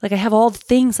 Like, I have all the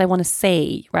things I want to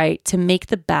say, right, to make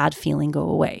the bad feeling go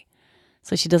away.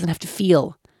 So she doesn't have to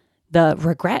feel the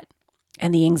regret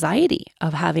and the anxiety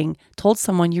of having told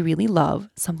someone you really love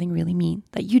something really mean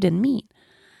that you didn't mean,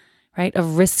 right?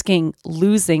 Of risking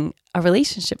losing a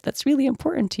relationship that's really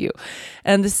important to you.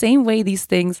 And the same way these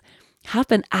things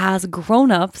happen as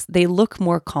grown-ups, they look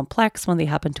more complex when they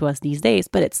happen to us these days,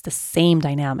 but it's the same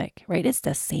dynamic, right? It's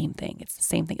the same thing. It's the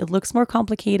same thing. It looks more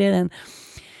complicated, and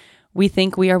we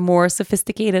think we are more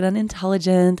sophisticated and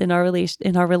intelligent in our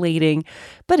relating,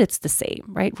 but it's the same,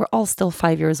 right? We're all still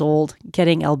 5 years old,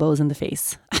 getting elbows in the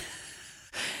face,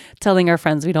 telling our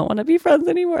friends we don't want to be friends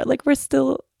anymore. Like, we're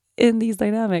still in these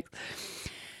dynamics.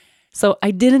 So I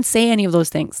didn't say any of those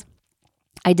things.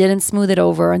 I didn't smooth it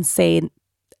over and say,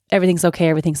 everything's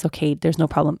okay, there's no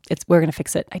problem, we're going to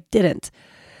fix it. I didn't.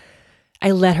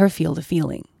 I let her feel the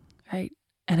feeling, right?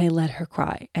 And I let her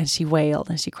cry, and she wailed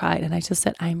and she cried. And I just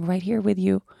said, I'm right here with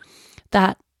you.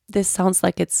 That this sounds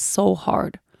like it's so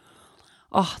hard.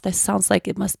 Oh, this sounds like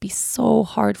it must be so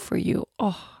hard for you.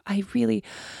 Oh, I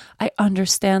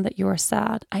understand that you are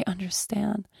sad. I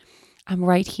understand. I'm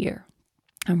right here.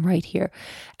 And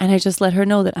I just let her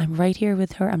know that I'm right here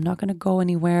with her. I'm not going to go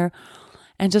anywhere.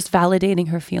 and just validating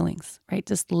her feelings, right?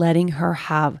 Just letting her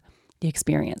have the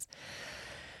experience.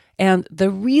 And the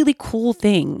really cool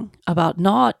thing about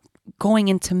not going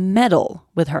into meddle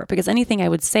with her, because anything I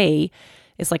would say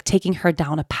is like taking her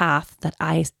down a path that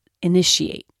I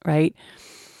initiate, right?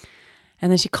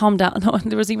 And then she calmed down. No,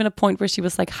 there was even a point where she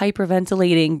was like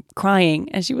hyperventilating, crying.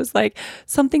 And she was like,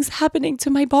 something's happening to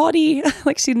my body.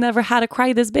 Like she'd never had a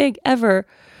cry this big ever,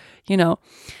 you know?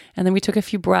 And then we took a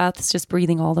few breaths, just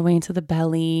breathing all the way into the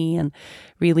belly and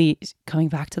really coming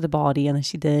back to the body. And then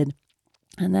she did.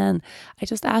 And then I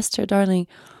just asked her, darling,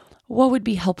 what would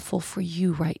be helpful for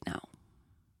you right now?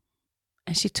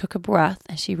 And she took a breath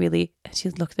and she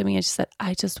looked at me and she said,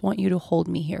 I just want you to hold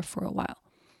me here for a while.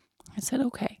 I said,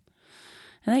 okay.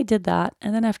 And I did that.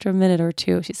 And then after a minute or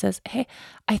two, she says, hey,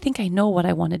 I think I know what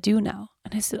I want to do now.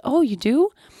 And I said, oh, you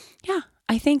do? Yeah,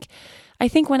 I think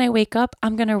when I wake up,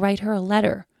 I'm going to write her a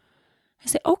letter. I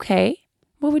said, okay,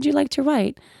 what would you like to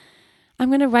write? I'm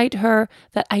going to write her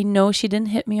that I know she didn't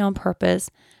hit me on purpose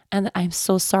and that I'm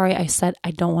so sorry I said I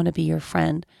don't want to be your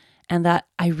friend and that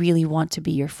I really want to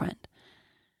be your friend.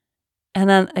 And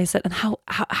then I said, and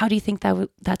how do you think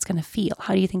that's going to feel?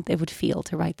 How do you think they would feel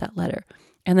to write that letter?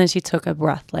 And then she took a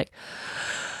breath, like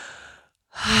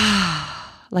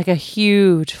a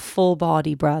huge full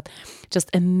body breath, just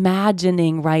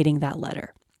imagining writing that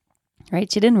letter,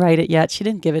 right? She didn't write it yet. She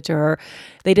didn't give it to her.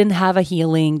 They didn't have a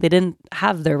healing. They didn't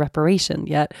have their reparation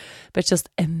yet, but just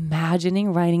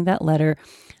imagining writing that letter,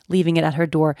 leaving it at her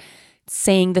door,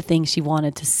 saying the things she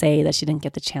wanted to say that she didn't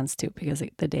get the chance to because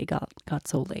the day got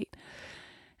so late.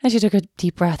 And she took a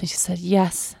deep breath and she said,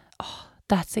 yes,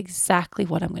 that's exactly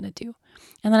what I'm going to do.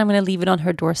 And then I'm going to leave it on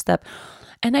her doorstep.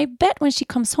 And I bet when she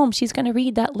comes home, she's going to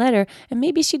read that letter and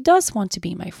maybe she does want to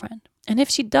be my friend. And if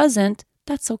she doesn't,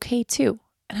 that's okay too.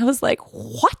 And I was like,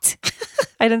 what?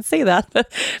 I didn't say that,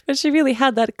 but she really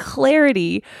had that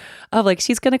clarity of like,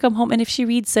 she's going to come home. And if she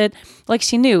reads it, like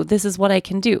she knew, this is what I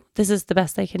can do. This is the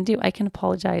best I can do. I can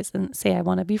apologize and say, I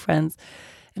want to be friends.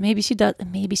 And maybe she does,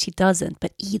 and maybe she doesn't,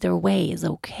 but either way is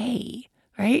okay.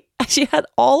 Right? She had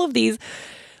all of these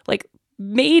like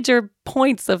major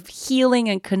points of healing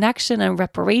and connection and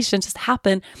reparation just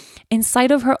happen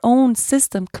inside of her own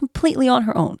system, completely on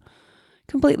her own.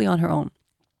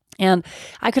 And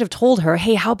I could have told her,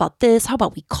 hey, how about this? How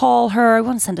about we call her? I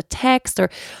want to send a text or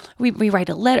we write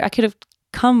a letter. I could have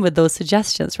come with those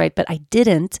suggestions, right? But I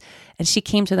didn't. And she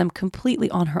came to them completely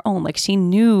on her own. Like she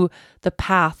knew the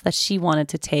path that she wanted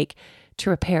to take to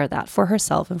repair that for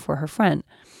herself and for her friend.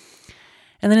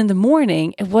 And then in the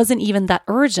morning, it wasn't even that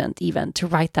urgent even to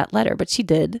write that letter, but she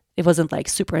did. It wasn't like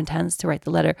super intense to write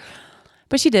the letter,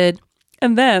 but she did.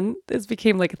 And then this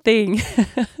became like a thing.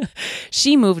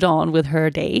 She moved on with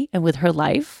her day and with her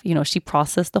life. You know, she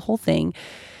processed the whole thing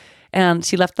and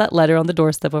she left that letter on the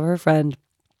doorstep of her friend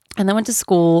and then went to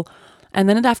school. And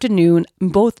then in the afternoon,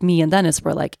 both me and Dennis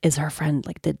were like, is her friend,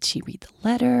 like, did she read the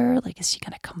letter? Like, is she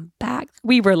going to come back?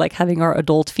 We were like having our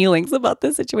adult feelings about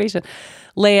this situation.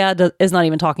 Leia is not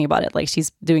even talking about it. Like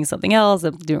she's doing something else,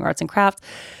 doing arts and crafts.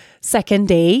 Second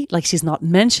day, like she's not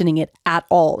mentioning it at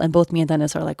all. And both me and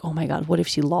Dennis are like, oh my God, what if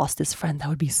she lost this friend? That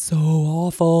would be so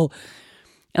awful.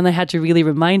 And I had to really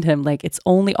remind him, like, it's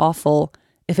only awful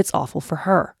if it's awful for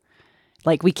her.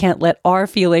 Like we can't let our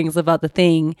feelings about the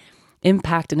thing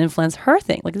impact and influence her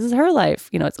thing. Like this is her life.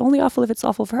 You know, it's only awful if it's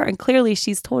awful for her. And clearly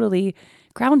she's totally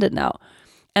grounded now.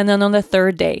 And then on the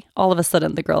third day, all of a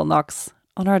sudden the girl knocks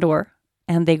on our door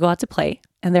and they go out to play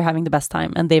and they're having the best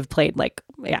time. And they've played like,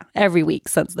 every week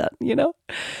since then, you know?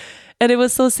 And it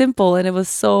was so simple and it was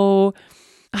so,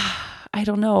 I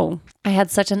don't know. I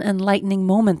had such an enlightening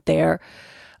moment there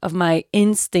of my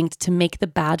instinct to make the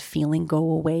bad feeling go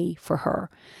away for her.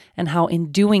 And how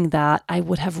in doing that, I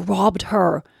would have robbed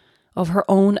her of her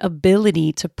own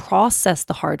ability to process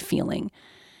the hard feeling,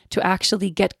 to actually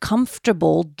get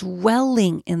comfortable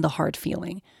dwelling in the hard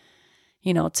feeling,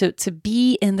 you know, to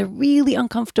be in the really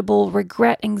uncomfortable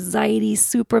regret, anxiety,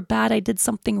 super bad, I did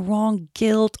something wrong,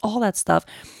 guilt, all that stuff,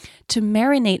 to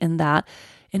marinate in that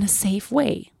in a safe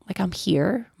way. Like I'm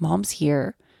here, mom's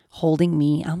here, holding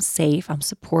me, I'm safe, I'm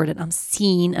supported, I'm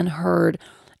seen and heard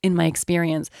in my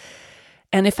experience.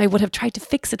 And if I would have tried to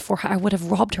fix it for her, I would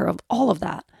have robbed her of all of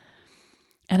that.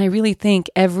 And I really think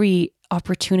every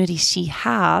opportunity she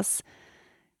has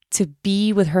to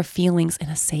be with her feelings in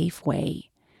a safe way,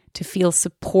 to feel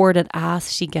supported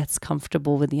as she gets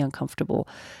comfortable with the uncomfortable,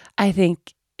 I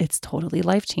think it's totally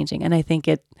life-changing. And I think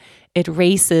it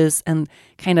races and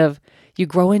kind of you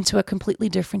grow into a completely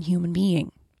different human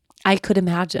being. I could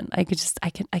imagine. I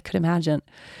could imagine.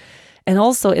 And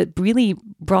also it really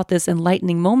brought this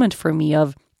enlightening moment for me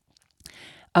of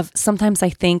of sometimes I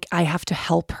think I have to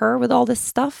help her with all this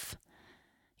stuff,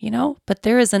 but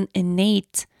there is an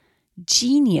innate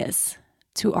genius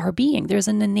to our being. There's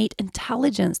an innate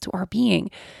intelligence to our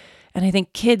being. And I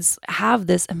think kids have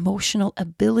this emotional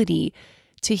ability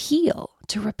to heal,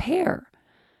 to repair,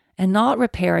 and not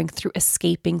repairing through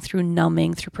escaping, through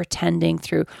numbing, through pretending,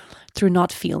 through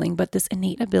not feeling, but this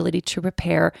innate ability to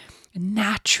repair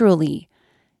naturally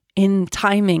in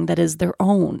timing that is their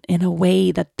own, in a way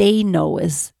that they know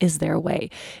is their way,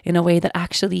 in a way that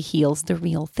actually heals the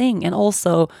real thing, and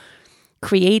also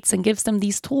creates and gives them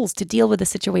these tools to deal with the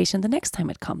situation the next time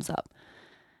it comes up.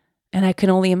 And I can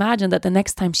only imagine that the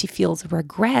next time she feels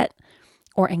regret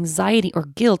or anxiety or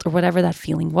guilt or whatever that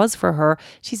feeling was for her,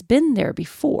 she's been there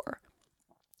before,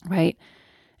 right?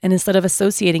 And instead of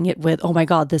associating it with, oh my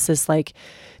God, this is like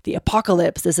the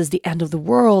apocalypse, this is the end of the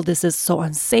world, this is so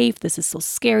unsafe, this is so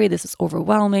scary, this is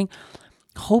overwhelming,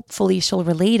 hopefully she'll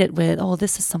relate it with, oh,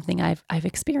 this is something I've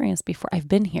experienced before. I've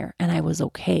been here and I was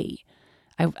okay.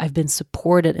 I've been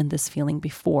supported in this feeling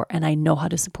before, and I know how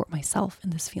to support myself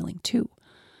in this feeling too.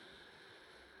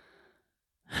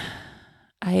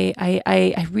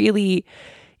 I really,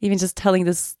 even just telling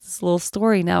this little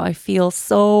story now, I feel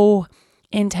so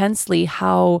intensely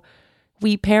how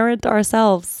we parent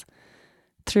ourselves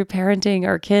through parenting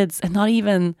our kids, and not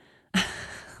even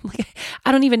like,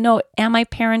 I don't even know, am I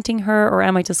parenting her, or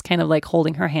am I just kind of like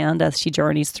holding her hand as she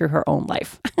journeys through her own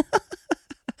life?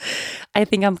 I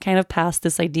think I'm kind of past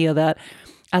this idea that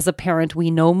as a parent, we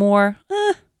know more.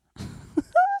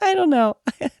 I don't know.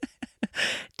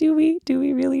 Do we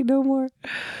really know more?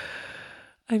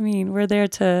 I mean, we're there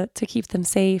to keep them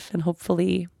safe and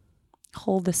hopefully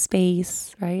hold the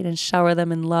space, right? And shower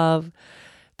them in love.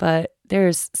 But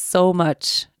there's so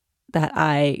much that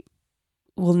I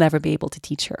will never be able to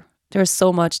teach her. There's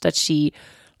so much that she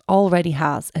already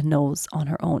has and knows on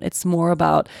her own. It's more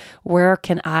about where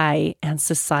can I and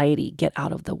society get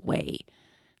out of the way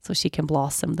so she can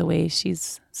blossom the way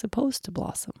she's supposed to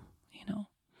blossom,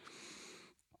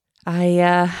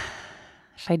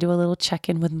 if I do a little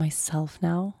check-in with myself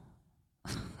now,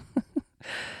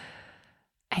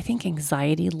 I think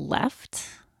anxiety left.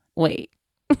 Wait.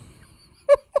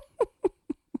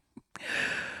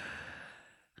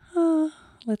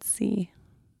 Let's see.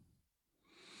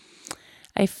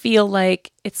 I feel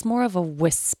like it's more of a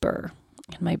whisper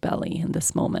in my belly in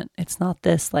this moment. It's not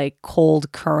this like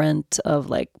cold current of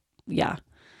like, yeah.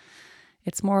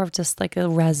 It's more of just like a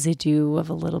residue of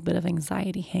a little bit of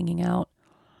anxiety hanging out.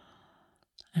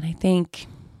 And I think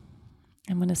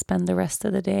I'm going to spend the rest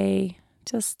of the day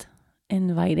just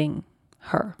inviting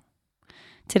her.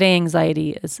 Today,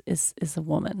 anxiety is a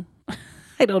woman.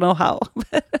 I don't know how,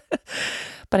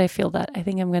 but I feel that. I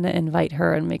think I'm going to invite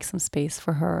her and make some space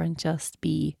for her and just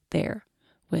be there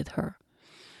with her.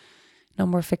 No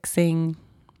more fixing,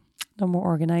 no more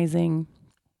organizing.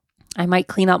 I might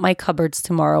clean out my cupboards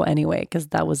tomorrow anyway, because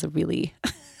that was a really,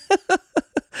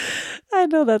 I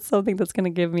know that's something that's going to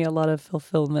give me a lot of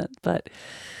fulfillment, but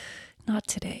not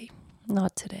today,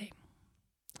 not today.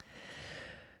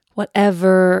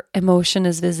 Whatever emotion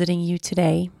is visiting you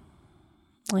today,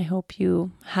 I hope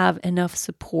you have enough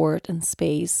support and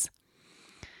space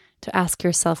to ask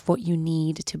yourself what you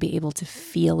need to be able to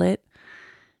feel it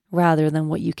rather than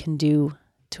what you can do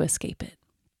to escape it.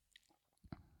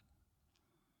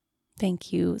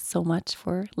 Thank you so much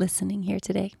for listening here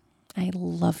today. I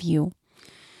love you.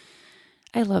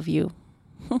 I love you.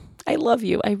 I love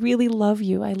you. I really love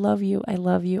you. I love you. I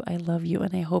love you. I love you.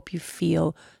 And I hope you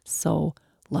feel so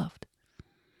loved.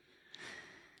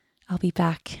 I'll be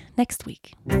back next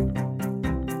week.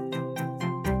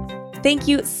 Thank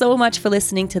you so much for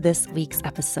listening to this week's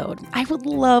episode. I would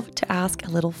love to ask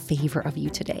a little favor of you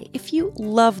today. If you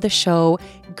love the show,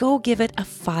 go give it a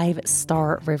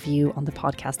 5-star review on the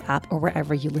podcast app or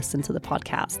wherever you listen to the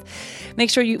podcast. Make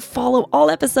sure you follow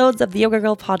all episodes of the Yoga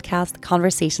Girl podcast,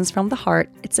 Conversations from the Heart.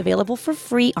 It's available for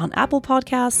free on Apple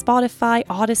Podcasts, Spotify,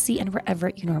 Odyssey, and wherever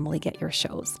you normally get your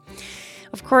shows.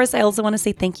 Of course, I also want to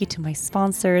say thank you to my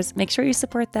sponsors. Make sure you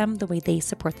support them the way they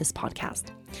support this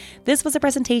podcast. This was a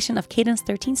presentation of Cadence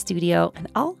 13 Studio,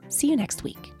 and I'll see you next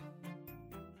week.